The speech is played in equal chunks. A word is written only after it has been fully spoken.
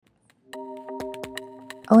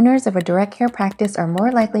Owners of a direct care practice are more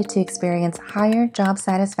likely to experience higher job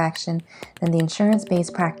satisfaction than the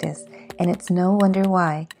insurance-based practice, and it's no wonder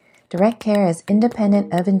why. Direct care is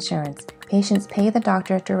independent of insurance. Patients pay the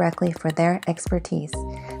doctor directly for their expertise.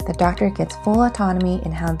 The doctor gets full autonomy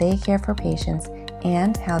in how they care for patients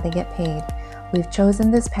and how they get paid. We've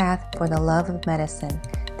chosen this path for the love of medicine.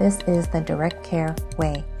 This is the direct care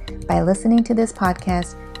way. By listening to this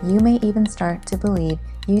podcast, you may even start to believe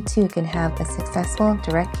you too can have a successful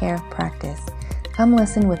direct care practice. Come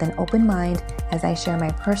listen with an open mind as I share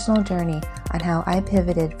my personal journey on how I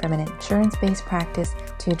pivoted from an insurance-based practice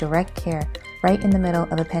to direct care right in the middle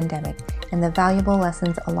of a pandemic and the valuable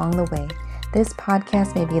lessons along the way. This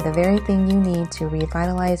podcast may be the very thing you need to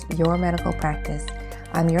revitalize your medical practice.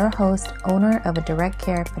 I'm your host, owner of a direct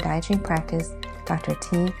care podiatry practice, Dr.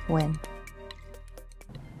 T. Nguyen.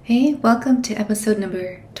 Hey, welcome to episode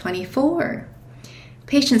number 24.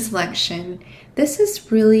 Patient selection. This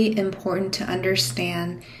is really important to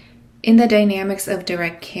understand in the dynamics of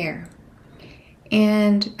direct care.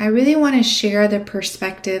 And I really want to share the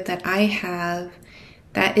perspective that I have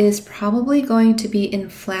that is probably going to be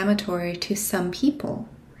inflammatory to some people.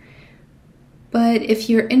 But if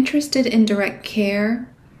you're interested in direct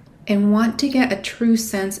care and want to get a true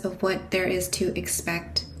sense of what there is to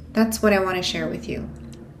expect, that's what I want to share with you.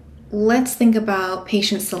 Let's think about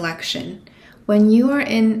patient selection. When you are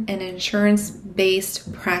in an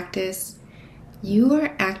insurance-based practice, you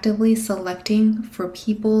are actively selecting for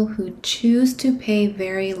people who choose to pay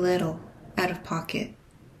very little out of pocket.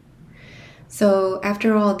 So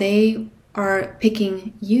after all, they are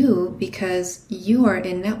picking you because you are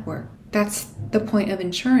in network. That's the point of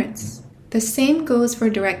insurance. The same goes for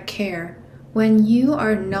direct care. When you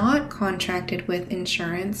are not contracted with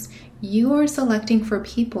insurance, you are selecting for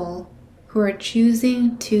people who are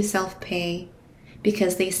choosing to self-pay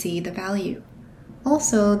because they see the value.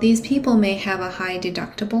 Also, these people may have a high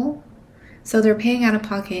deductible, so they're paying out of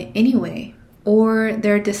pocket anyway, or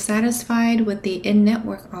they're dissatisfied with the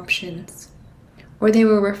in-network options, or they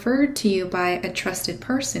were referred to you by a trusted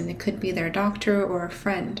person. It could be their doctor or a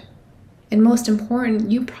friend. And most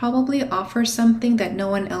important, you probably offer something that no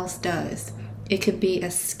one else does. It could be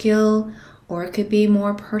a skill, or it could be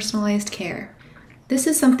more personalized care. This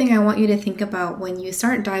is something I want you to think about when you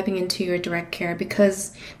start diving into your direct care,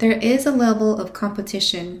 because there is a level of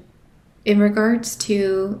competition in regards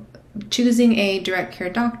to choosing a direct care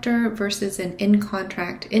doctor versus an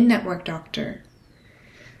in-contract, in-network doctor.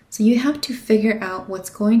 So you have to figure out what's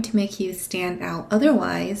going to make you stand out.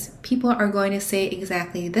 Otherwise, people are going to say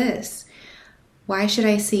exactly this. Why should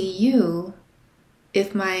I see you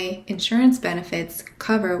if my insurance benefits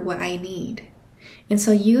cover what I need? And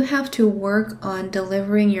so you have to work on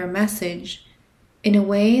delivering your message in a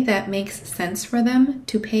way that makes sense for them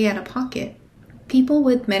to pay out of pocket. People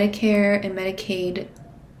with Medicare and Medicaid,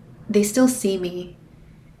 they still see me.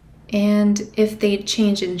 And if they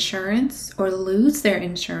change insurance or lose their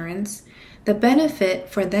insurance, the benefit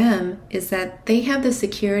for them is that they have the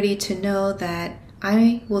security to know that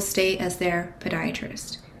I will stay as their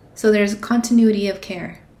podiatrist. So there's continuity of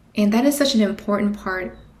care. And that is such an important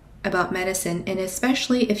part about medicine, and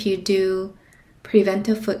especially if you do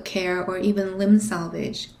preventive foot care or even limb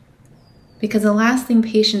salvage. Because the last thing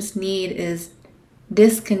patients need is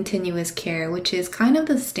discontinuous care, which is kind of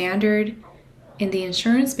the standard in the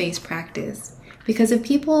insurance-based practice. Because if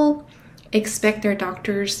people expect their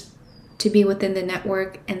doctors to be within the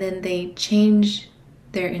network and then they change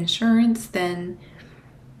their insurance, then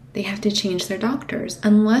they have to change their doctors.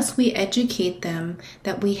 Unless we educate them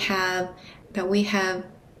that we have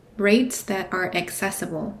rates that are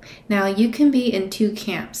accessible. Now, you can be in two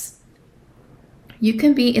camps. You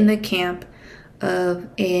can be in the camp of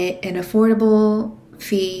an affordable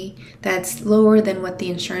fee that's lower than what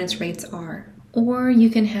the insurance rates are. Or you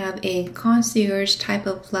can have a concierge type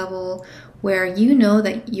of level where you know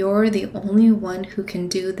that you're the only one who can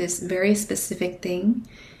do this very specific thing,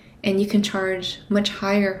 and you can charge much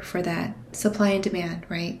higher for that. Supply and demand,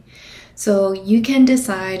 right? So you can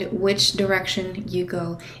decide which direction you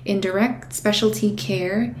go. In direct specialty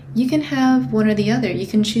care, you can have one or the other. You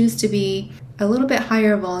can choose to be a little bit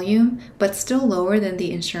higher volume, but still lower than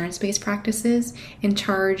the insurance-based practices and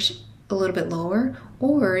charge a little bit lower,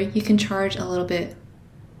 or you can charge a little bit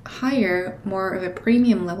higher, more of a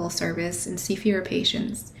premium level service and see fewer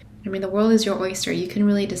patients. I mean, the world is your oyster. You can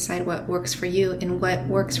really decide what works for you, and what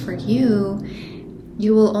works for you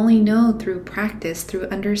you will only know through practice, through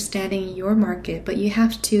understanding your market, but you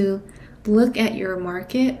have to look at your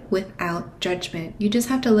market without judgment. You just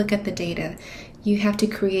have to look at the data. You have to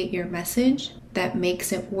create your message that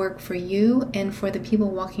makes it work for you and for the people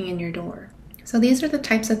walking in your door. So these are the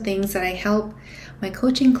types of things that I help my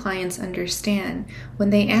coaching clients understand.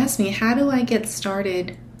 When they ask me, how do I get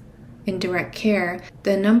started in direct care?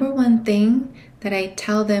 The number one thing that I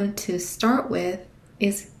tell them to start with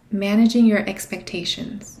is managing your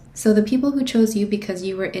expectations. So the people who chose you because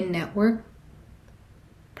you were in network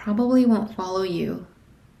probably won't follow you.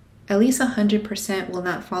 At least 100% will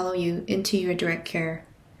not follow you into your direct care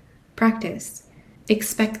practice.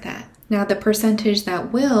 Expect that. Now, the percentage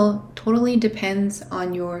that will totally depends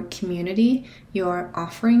on your community, your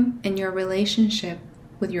offering, and your relationship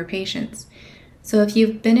with your patients. So if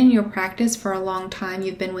you've been in your practice for a long time,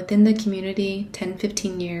 you've been within the community 10,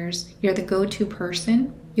 15 years, you're the go-to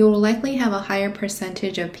person, you'll likely have a higher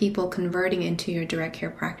percentage of people converting into your direct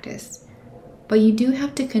care practice. But you do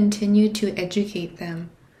have to continue to educate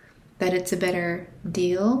them that it's a better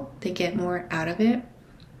deal, they get more out of it.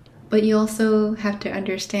 But you also have to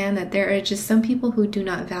understand that there are just some people who do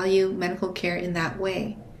not value medical care in that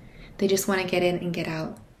way. They just want to get in and get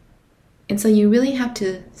out. And so you really have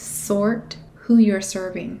to sort who you're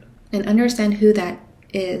serving and understand who that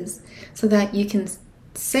is so that you can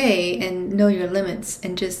say and know your limits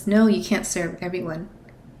and just know you can't serve everyone.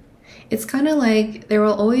 It's kind of like there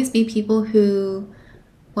will always be people who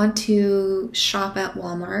want to shop at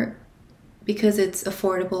Walmart because it's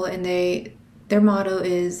affordable and their motto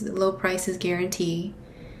is low prices guarantee.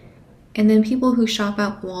 And then people who shop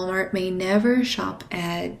at Walmart may never shop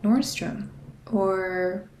at Nordstrom,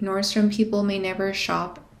 or Nordstrom people may never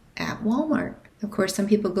shop at Walmart. Of course, some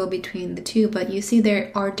people go between the two, but you see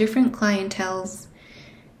there are different clienteles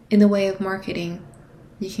in the way of marketing.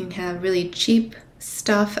 You can have really cheap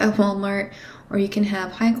stuff at Walmart, or you can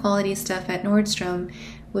have high quality stuff at Nordstrom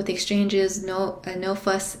with exchanges, no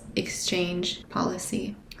fuss exchange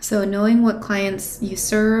policy. So knowing what clients you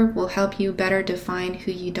serve will help you better define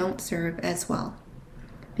who you don't serve as well.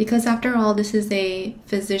 Because after all, this is a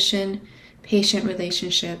physician-patient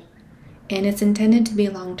relationship, and it's intended to be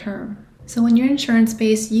long-term. So when you're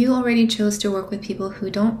insurance-based, you already chose to work with people who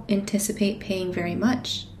don't anticipate paying very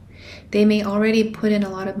much. They may already put in a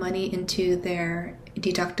lot of money into their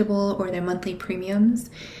deductible or their monthly premiums,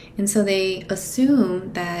 and so they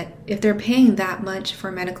assume that if they're paying that much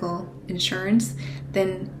for medical insurance,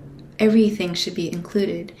 then everything should be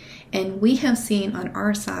included. And we have seen on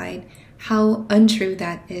our side how untrue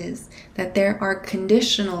that is, that there are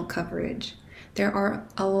conditional coverage. There are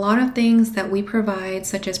a lot of things that we provide,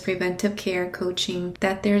 such as preventive care coaching,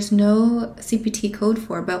 that there's no CPT code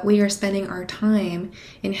for, but we are spending our time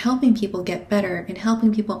in helping people get better and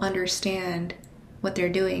helping people understand what they're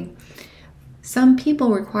doing. Some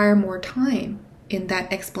people require more time in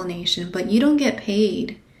that explanation, but you don't get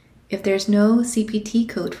paid if there's no CPT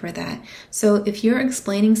code for that. So if you're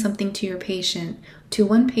explaining something to your patient, to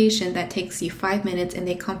one patient that takes you 5 minutes and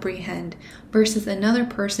they comprehend, versus another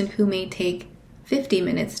person who may take 50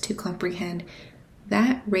 minutes to comprehend,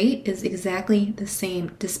 that rate is exactly the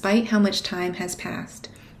same despite how much time has passed.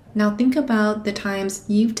 Now think about the times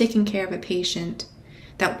you've taken care of a patient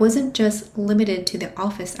that wasn't just limited to the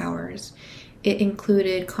office hours. It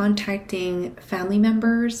included contacting family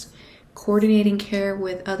members, coordinating care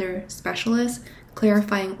with other specialists,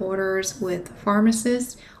 clarifying orders with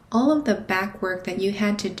pharmacists, all of the back work that you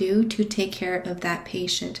had to do to take care of that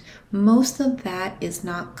patient. Most of that is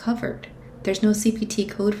not covered. There's no CPT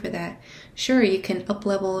code for that. Sure, you can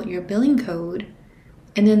up-level your billing code,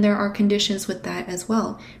 and then there are conditions with that as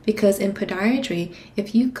well. Because in podiatry,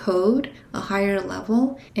 if you code a higher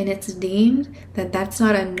level and it's deemed that that's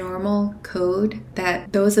not a normal code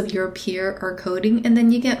that those of your peer are coding, and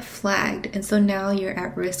then you get flagged. And so now you're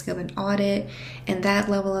at risk of an audit and that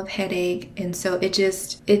level of headache. And so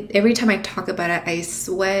every time I talk about it, I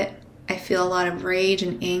sweat. I feel a lot of rage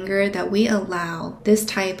and anger that we allow this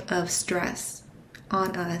type of stress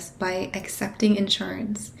on us by accepting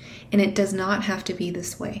insurance, and it does not have to be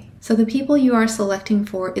this way. So the people you are selecting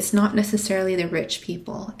for is not necessarily the rich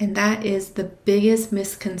people, and that is the biggest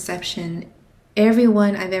misconception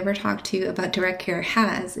everyone I've ever talked to about direct care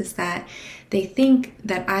has, is that they think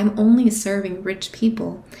that I'm only serving rich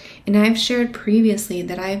people. And I've shared previously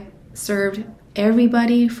that I've served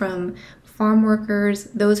everybody from farm workers,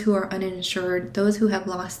 those who are uninsured, those who have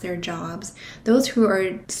lost their jobs, those who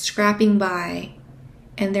are scrapping by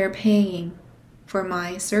and they're paying for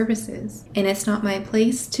my services. And it's not my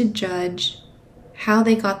place to judge how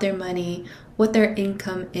they got their money, what their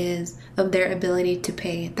income is, of their ability to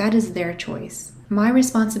pay. That is their choice. My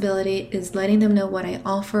responsibility is letting them know what I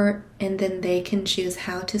offer, and then they can choose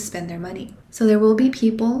how to spend their money. So there will be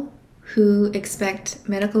people who expect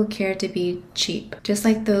medical care to be cheap, just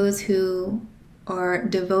like those who are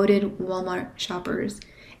devoted Walmart shoppers.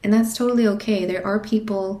 And that's totally okay. There are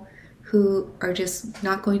people who are just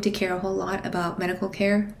not going to care a whole lot about medical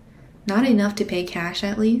care, not enough to pay cash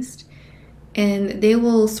at least, and they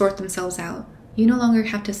will sort themselves out. You no longer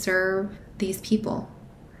have to serve these people.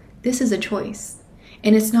 This is a choice,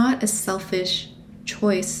 and it's not a selfish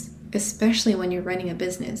choice, especially when you're running a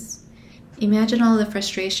business. Imagine all the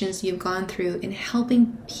frustrations you've gone through in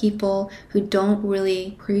helping people who don't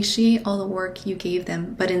really appreciate all the work you gave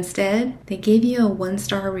them, but instead, they gave you a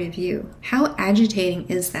 1-star review. How agitating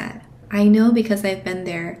is that? I know because I've been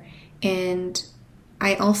there, and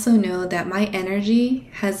I also know that my energy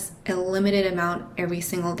has a limited amount every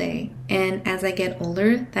single day. And as I get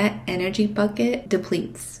older, that energy bucket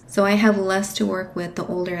depletes. So I have less to work with the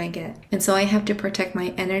older I get. And so I have to protect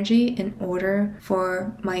my energy in order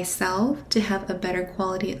for myself to have a better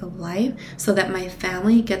quality of life so that my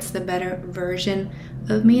family gets the better version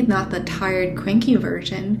of me, not the tired, cranky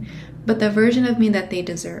version, but the version of me that they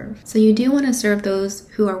deserve. So you do want to serve those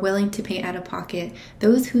who are willing to pay out of pocket,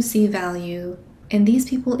 those who see value. And these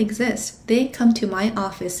people exist. They come to my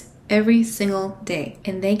office every single day,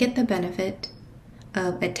 and they get the benefit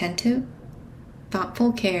of attentive,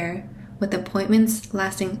 thoughtful care with appointments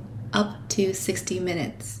lasting up to 60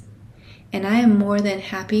 minutes. And I am more than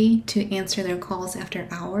happy to answer their calls after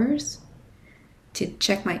hours, to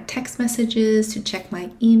check my text messages, to check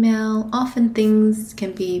my email. Often things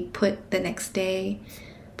can be put the next day,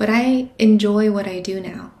 but I enjoy what I do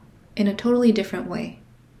now in a totally different way.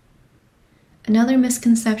 Another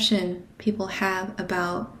misconception people have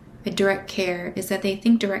about a direct care is that they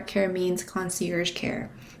think direct care means concierge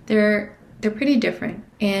care. They're pretty different,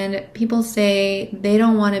 and people say they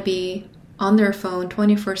don't want to be on their phone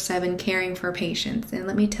 24/7 caring for patients. And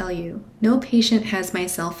let me tell you, no patient has my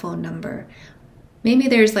cell phone number. Maybe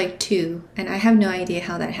there's like 2, and I have no idea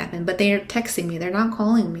how that happened, but they're texting me, they're not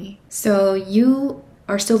calling me. So you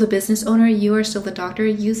are still the business owner, you are still the doctor,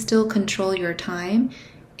 you still control your time,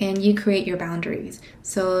 and you create your boundaries.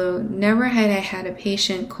 So never had I had a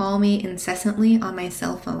patient call me incessantly on my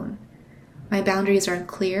cell phone. My boundaries are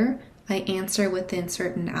clear. I answer within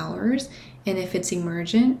certain hours, and if it's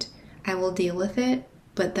emergent, I will deal with it.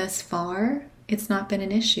 But thus far, it's not been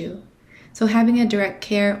an issue. So having a direct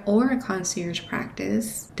care or a concierge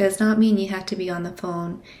practice does not mean you have to be on the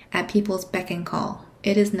phone at people's beck and call.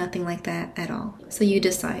 It is nothing like that at all. So you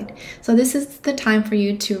decide. So this is the time for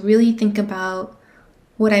you to really think about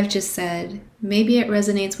what I've just said. Maybe it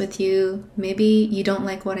resonates with you. Maybe you don't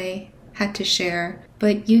like what I had to share,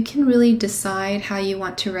 but you can really decide how you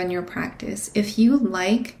want to run your practice. If you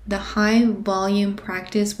like the high volume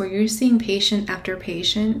practice where you're seeing patient after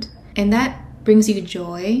patient, and that brings you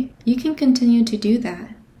joy, you can continue to do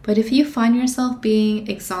that. But if you find yourself being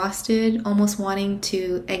exhausted, almost wanting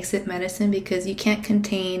to exit medicine because you can't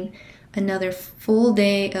contain another full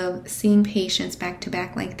day of seeing patients back to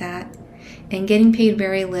back like that, and getting paid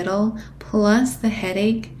very little, plus the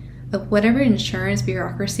headache of whatever insurance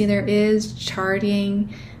bureaucracy there is,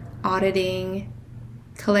 charting, auditing,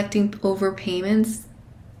 collecting overpayments,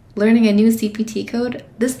 learning a new CPT code,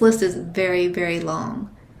 this list is very, very long.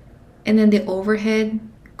 And then the overhead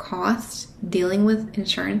cost dealing with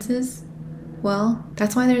insurances, well,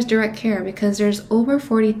 that's why there's direct care, because there's over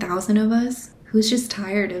 40,000 of us who's just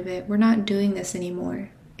tired of it. We're not doing this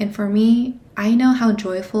anymore. And for me, I know how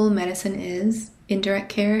joyful medicine is in direct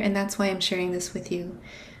care, and that's why I'm sharing this with you.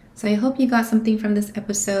 So I hope you got something from this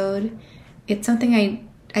episode. It's something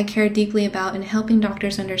I care deeply about, in helping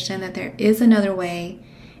doctors understand that there is another way,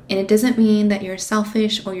 and it doesn't mean that you're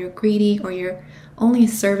selfish or you're greedy or you're only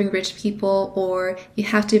serving rich people or you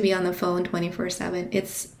have to be on the phone 24/7.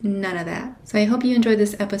 It's none of that. So I hope you enjoyed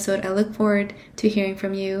this episode. I look forward to hearing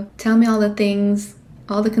from you. Tell me all the things,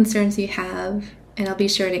 all the concerns you have, and I'll be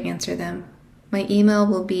sure to answer them. My email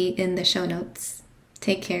will be in the show notes.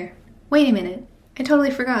 Take care. Wait a minute. I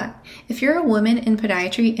totally forgot. If you're a woman in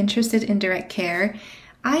podiatry interested in direct care,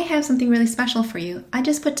 I have something really special for you. I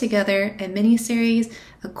just put together a mini-series,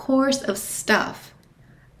 a course of stuff.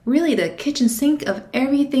 Really the kitchen sink of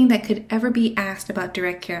everything that could ever be asked about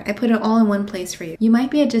direct care. I put it all in one place for you. You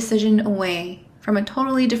might be a decision away from a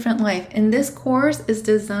totally different life, and this course is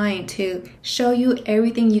designed to show you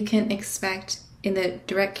everything you can expect in the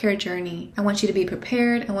direct care journey. I want you to be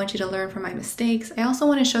prepared. I want you to learn from my mistakes. I also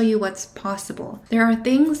want to show you what's possible. There are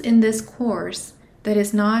things in this course that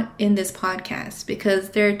is not in this podcast because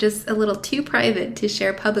they're just a little too private to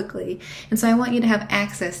share publicly. And so I want you to have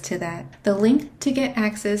access to that. The link to get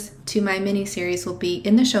access to my mini-series will be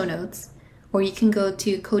in the show notes, or you can go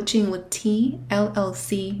to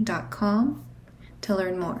coachingwithtllc.com to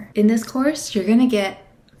learn more. In this course, you're going to get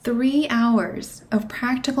 3 hours of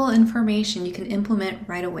practical information you can implement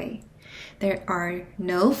right away. There are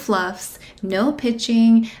no fluffs, no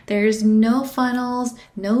pitching, there's no funnels,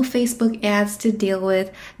 no Facebook ads to deal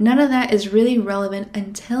with. None of that is really relevant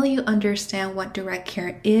until you understand what direct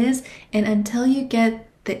care is and until you get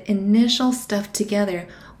the initial stuff together,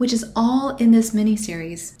 which is all in this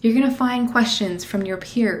mini-series. You're going to find questions from your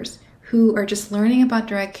peers who are just learning about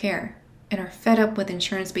direct care and are fed up with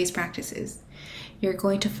insurance-based practices. You're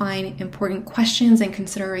going to find important questions and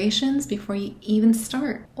considerations before you even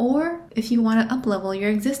start, or if you want to up-level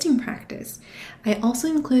your existing practice. I also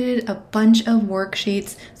included a bunch of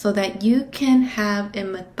worksheets so that you can have a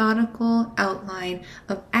methodical outline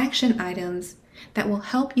of action items that will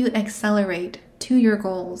help you accelerate to your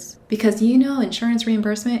goals, because you know insurance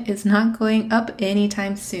reimbursement is not going up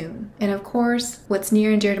anytime soon. And of course, what's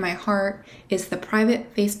near and dear to my heart is the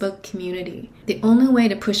private Facebook community. The only way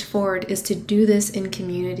to push forward is to do this in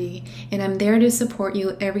community, and I'm there to support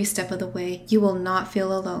you every step of the way. You will not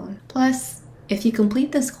feel alone. Plus, if you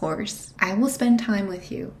complete this course, I will spend time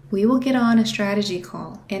with you. We will get on a strategy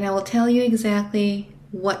call, and I will tell you exactly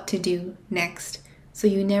what to do next, so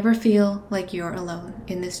you never feel like you're alone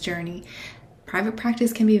in this journey. Private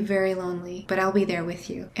practice can be very lonely, but I'll be there with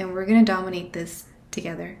you, and we're going to dominate this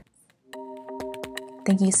together.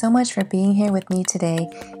 Thank you so much for being here with me today.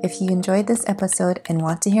 If you enjoyed this episode and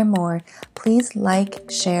want to hear more, please like,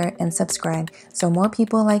 share, and subscribe so more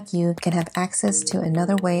people like you can have access to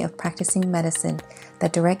another way of practicing medicine, the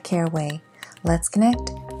direct care way. Let's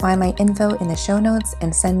connect. Find my info in the show notes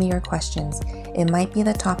and send me your questions. It might be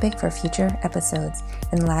the topic for future episodes.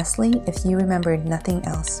 And lastly, if you remembered nothing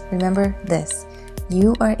else, remember this: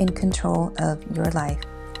 you are in control of your life.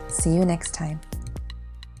 See you next time.